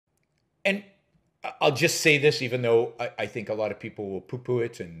I'll just say this, even though I think a lot of people will poo-poo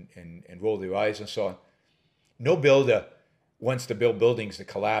it and roll their eyes and so on. No builder wants to build buildings that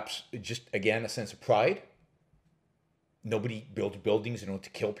collapse. Just, again, a sense of pride. Nobody builds buildings in order to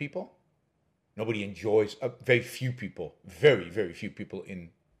kill people. Nobody enjoys, very few people, very, very few people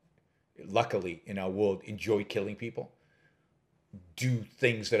luckily in our world enjoy killing people. Do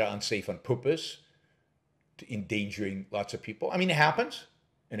things that are unsafe on purpose, to endangering lots of people. I mean, it happens.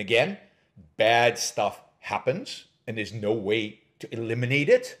 And again, bad stuff happens, and there's no way to eliminate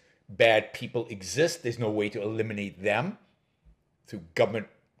it. Bad people exist. There's no way to eliminate them through government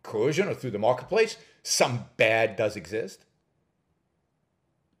coercion or through the marketplace. Some bad does exist.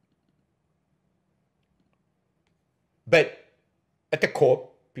 But at the core,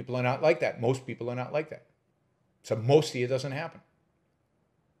 people are not like that. Most people are not like that. So mostly it doesn't happen.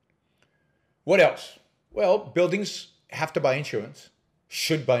 What else? Well, buildings have to buy insurance,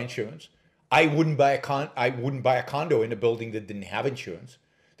 should buy insurance. I wouldn't buy a condo in a building that didn't have insurance,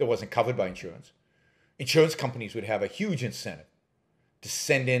 that wasn't covered by insurance. Insurance companies would have a huge incentive to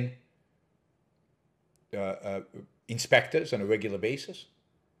send in inspectors on a regular basis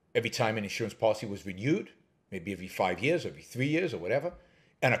every time an insurance policy was renewed, maybe every 5 years, every 3 years or whatever.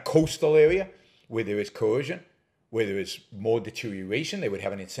 In a coastal area where there is coercion, where there is more deterioration, they would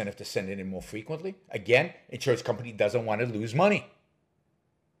have an incentive to send it in more frequently. Again, insurance company doesn't want to lose money.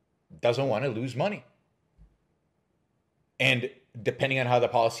 Doesn't want to lose money. And depending on how the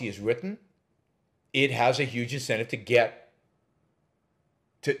policy is written, it has a huge incentive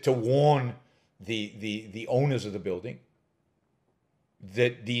to warn the owners of the building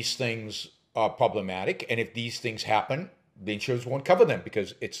that these things are problematic, and if these things happen, the insurance won't cover them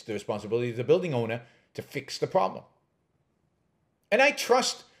because it's the responsibility of the building owner to fix the problem. And I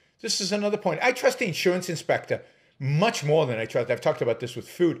trust, this is another point, I trust the insurance inspector much more than I trust, I've talked about this with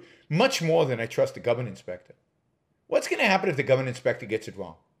food, much more than I trust the government inspector. What's going to happen if the government inspector gets it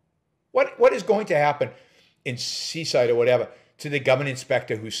wrong? What is going to happen in Seaside or whatever to the government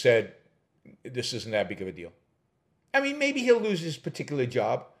inspector who said, this isn't that big of a deal? I mean, maybe he'll lose his particular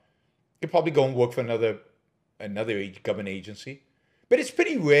job. He'll probably go and work for another government agency. But it's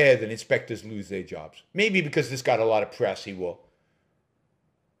pretty rare that inspectors lose their jobs. Maybe because this got a lot of press, he will.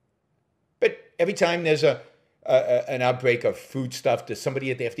 But every time there's an outbreak of food stuff, does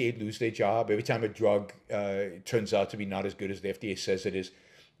somebody at the FDA lose their job? Every time a drug turns out to be not as good as the FDA says it is,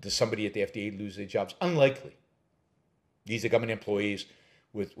 does somebody at the FDA lose their jobs? Unlikely. These are government employees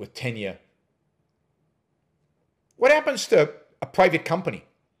with tenure. What happens to a private company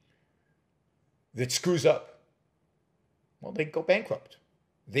that screws up? Well, they go bankrupt.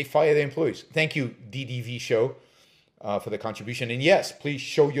 They fire their employees. Thank you, DDV Show, for the contribution. And yes, please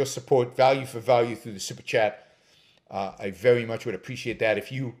show your support, value for value, through the Super Chat. I very much would appreciate that.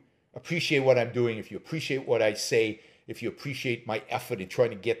 If you appreciate what I'm doing, if you appreciate what I say, if you appreciate my effort in trying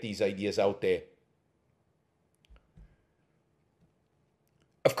to get these ideas out there.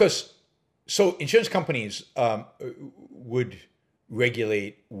 Of course, so insurance companies would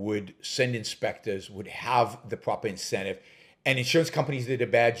regulate, would send inspectors, would have the proper incentive, and insurance companies that did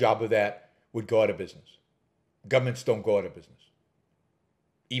a bad job of that would go out of business. Governments don't go out of business,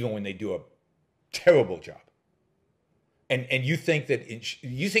 even when they do a terrible job. And you think that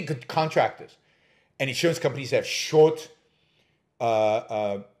you think contractors and insurance companies have short,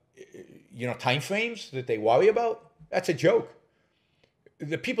 time frames that they worry about? That's a joke.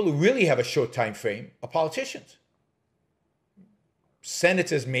 The people who really have a short time frame are politicians.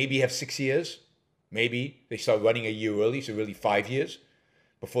 Senators maybe have 6 years. Maybe they start running a year early, so really 5 years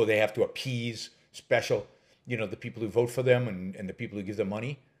before they have to appease the people who vote for them and the people who give them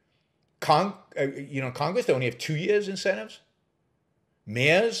money. Congress, they only have 2 years incentives.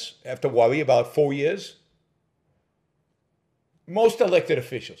 Mayors have to worry about 4 years. Most elected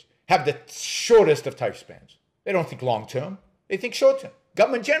officials have the shortest of time spans. They don't think long term. They think short term.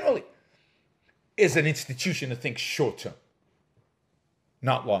 Government generally is an institution that thinks short term,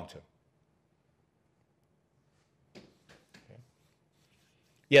 not long term. Okay.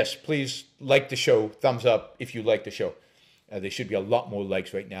 Yes, please like the show. Thumbs up if you like the show. There should be a lot more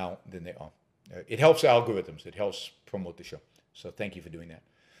likes right now than there are. It helps algorithms. It helps promote the show. So thank you for doing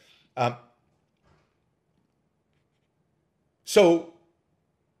that. So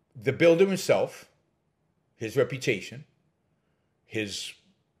the builder himself, his reputation, his,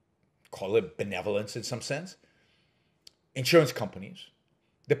 call it benevolence in some sense, insurance companies,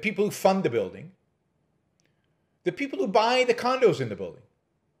 the people who fund the building, the people who buy the condos in the building.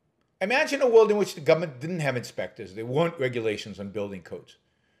 Imagine a world in which the government didn't have inspectors. There weren't regulations on building codes.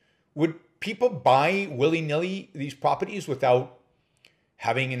 Would people buy willy-nilly these properties without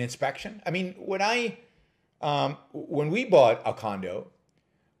having an inspection. I mean, when we bought a condo,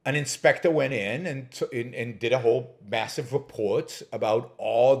 an inspector went in and did a whole massive report about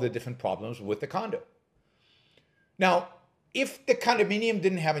all the different problems with the condo. Now, if the condominium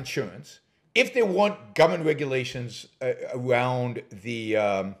didn't have insurance, if there weren't government regulations around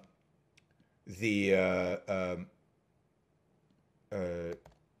the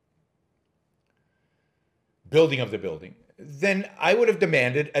building of the building, then I would have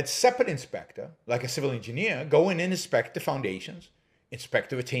demanded a separate inspector, like a civil engineer, go in and inspect the foundations,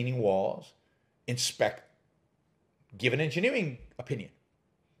 inspect the retaining walls, give an engineering opinion.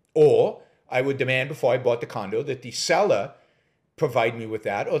 Or I would demand before I bought the condo that the seller provide me with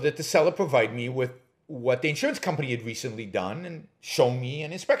that, or that the seller provide me with what the insurance company had recently done and show me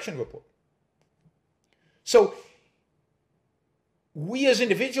an inspection report. So we as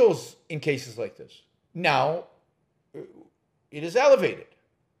individuals in cases like this, now it is elevated,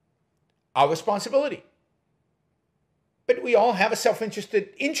 our responsibility. But we all have a self-interested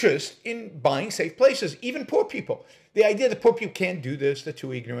interest in buying safe places, even poor people. The idea that poor people can't do this, they're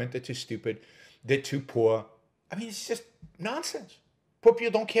too ignorant, they're too stupid, they're too poor. I mean, it's just nonsense. Poor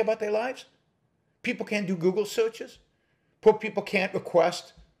people don't care about their lives. People can't do Google searches. Poor people can't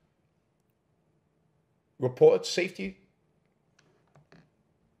request reports, safety.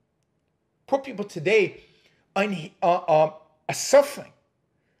 Poor people today are suffering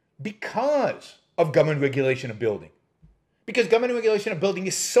because of government regulation of building. Because government regulation of building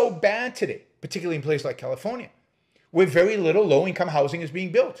is so bad today, particularly in places like California, where very little low-income housing is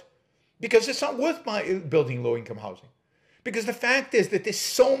being built. Because it's not worth building low-income housing. Because the fact is that there's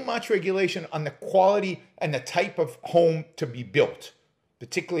so much regulation on the quality and the type of home to be built,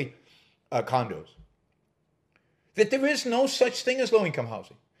 particularly condos, that there is no such thing as low-income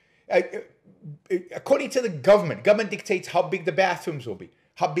housing. According to the government dictates how big the bathrooms will be,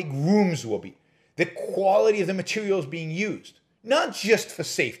 how big rooms will be, the quality of the materials being used, not just for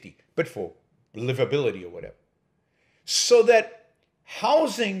safety, but for livability or whatever. So that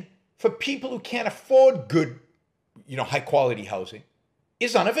housing for people who can't afford good, high quality housing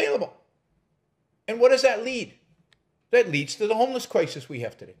is unavailable. And what does that lead? That leads to the homeless crisis we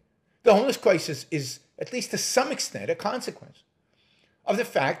have today. The homeless crisis is, at least to some extent, a consequence of the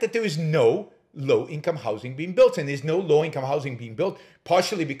fact that there is no low-income housing being built. And there's no low-income housing being built,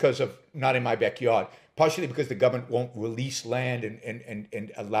 partially because of not in my backyard, partially because the government won't release land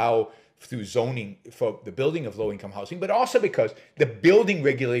and allow through zoning for the building of low-income housing, but also because the building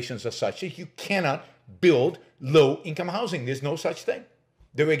regulations are such that you cannot build low-income housing. There's no such thing.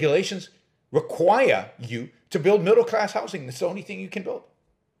 The regulations require you to build middle-class housing. That's the only thing you can build.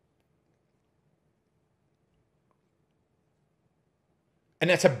 And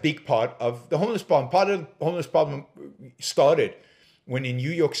that's a big part of the homeless problem. Part of the homeless problem started when in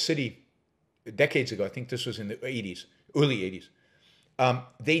New York City, decades ago, I think this was in the 80s, early 80s,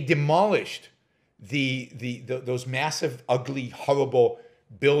 they demolished those massive, ugly, horrible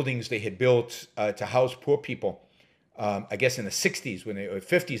buildings they had built to house poor people, I guess in the 60s, or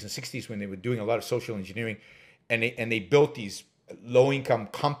 50s and 60s, when they were doing a lot of social engineering, and they built these low-income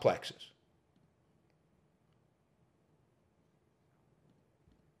complexes.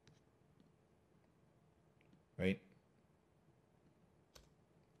 Right?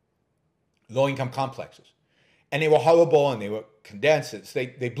 Low-income complexes. And they were horrible and they were condensed.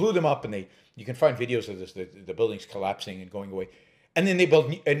 They blew them up, and you can find videos of this, the buildings collapsing and going away. And then they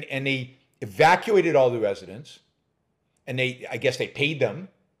built, and they evacuated all the residents, and I guess they paid them,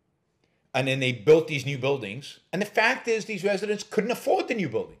 and then they built these new buildings. And the fact is, these residents couldn't afford the new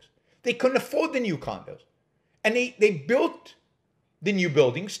buildings. They couldn't afford the new condos. And they built the new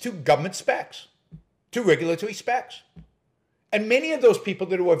buildings to government specs, to regulatory specs. And many of those people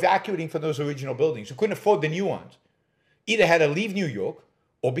that were evacuating from those original buildings, who couldn't afford the new ones, either had to leave New York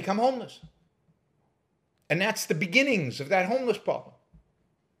or become homeless. And that's the beginnings of that homeless problem.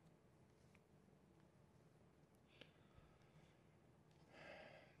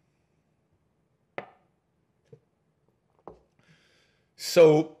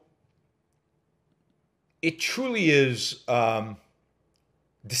 So it truly is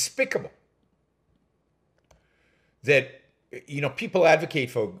despicable that people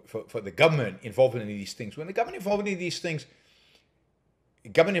advocate for the government involvement in these things. When the government involvement in these things,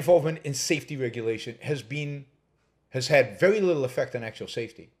 government involvement in safety regulation has had very little effect on actual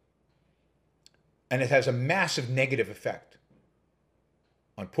safety. And it has a massive negative effect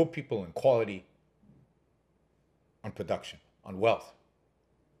on poor people, on quality, on production, on wealth.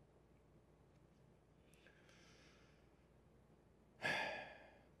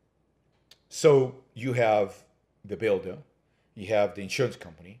 So you have the builder, you have the insurance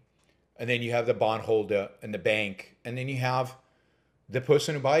company, and then you have the bondholder and the bank, and then you have the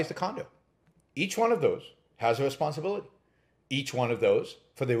person who buys the condo. Each one of those has a responsibility. Each one of those,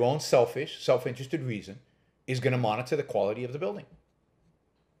 for their own selfish, self-interested reason, is going to monitor the quality of the building.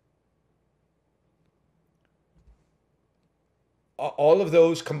 All of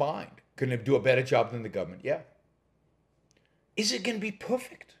those combined going to do a better job than the government? Yeah. Is it going to be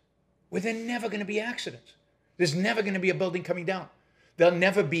perfect? Well, there are never going to be accidents. There's never going to be a building coming down. There'll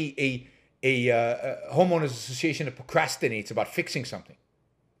never be a homeowners association that procrastinates about fixing something.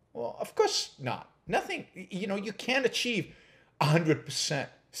 Well, of course not. Nothing. You know, you can't achieve 100%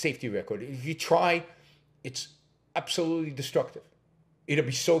 safety record. If you try, it's absolutely destructive. It'll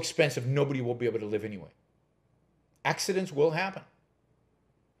be so expensive, nobody will be able to live anyway. Accidents will happen.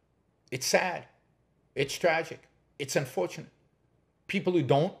 It's sad. It's tragic. It's unfortunate. People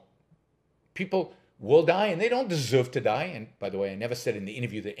will die, and they don't deserve to die. And by the way, I never said in the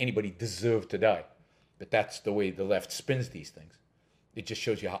interview that anybody deserved to die. But that's the way the left spins these things. It just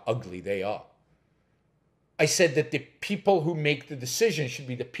shows you how ugly they are. I said that the people who make the decision should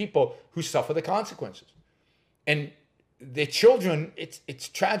be the people who suffer the consequences. And their children, it's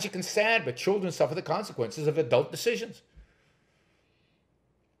tragic and sad, but children suffer the consequences of adult decisions.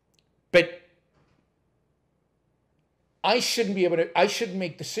 But I shouldn't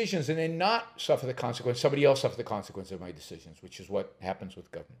make decisions and then not suffer the consequence. Somebody else suffer the consequence of my decisions, which is what happens with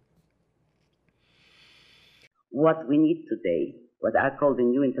government. What we need today, what I call the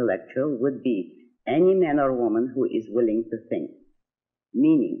new intellectual, would be any man or woman who is willing to think.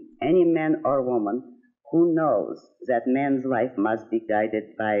 Meaning, any man or woman who knows that man's life must be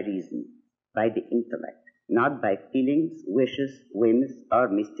guided by reason, by the intellect, not by feelings, wishes, whims, or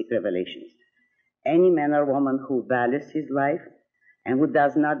mystic revelations. Any man or woman who values his life and who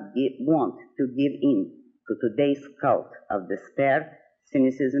does not want to give in to today's cult of despair,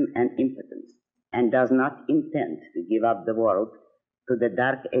 cynicism, and impotence, and does not intend to give up the world to the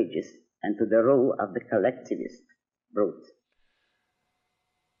dark ages and to the rule of the collectivist brute.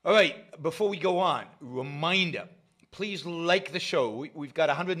 All right, before we go on, reminder, please like the show. We've got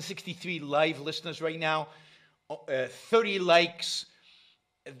 163 live listeners right now, 30 likes.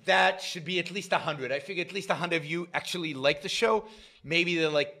 That should be at least 100. I figure at least 100 of you actually like the show. Maybe there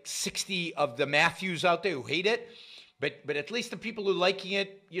are like 60 of the Matthews out there who hate it, but at least the people who are liking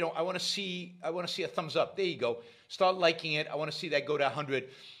it, you know, I want to see a thumbs up. There you go. Start liking it. I want to see that go to 100.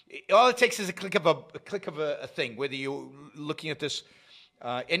 All it takes is a click of a thing, whether you're looking at this,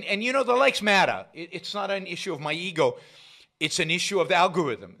 and you know, the likes matter. It's not an issue of my ego. It's an issue of the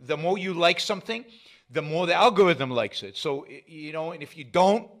algorithm. The more you like something, the more the algorithm likes it. So, you know, and if you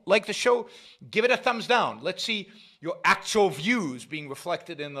don't like the show, give it a thumbs down. Let's see your actual views being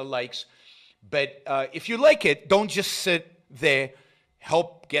reflected in the likes. But if you like it, don't just sit there.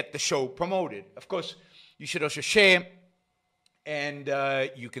 Help get the show promoted. Of course, you should also share. And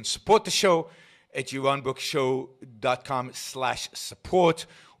you can support the show at JeronBrookShow.com/support,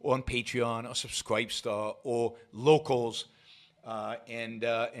 or on Patreon or Subscribestar or Locals, and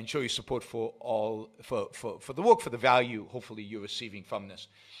show your support for the work, for the value hopefully you're receiving from this.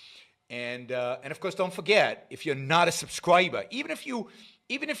 And of course, don't forget, if you're not a subscriber, even if you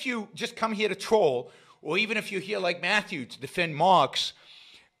just come here to troll, or even if you're here like Matthew to defend Marx,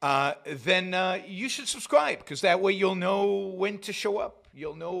 then you should subscribe, because that way you'll know when to show up.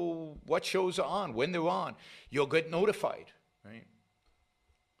 You'll know what shows are on, when they're on. You'll get notified, right?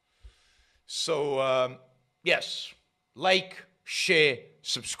 So, yes, like, share,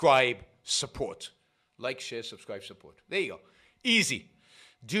 subscribe, support. Like, share, subscribe, support. There you go. Easy.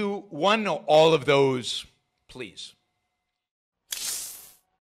 Do one or all of those, please.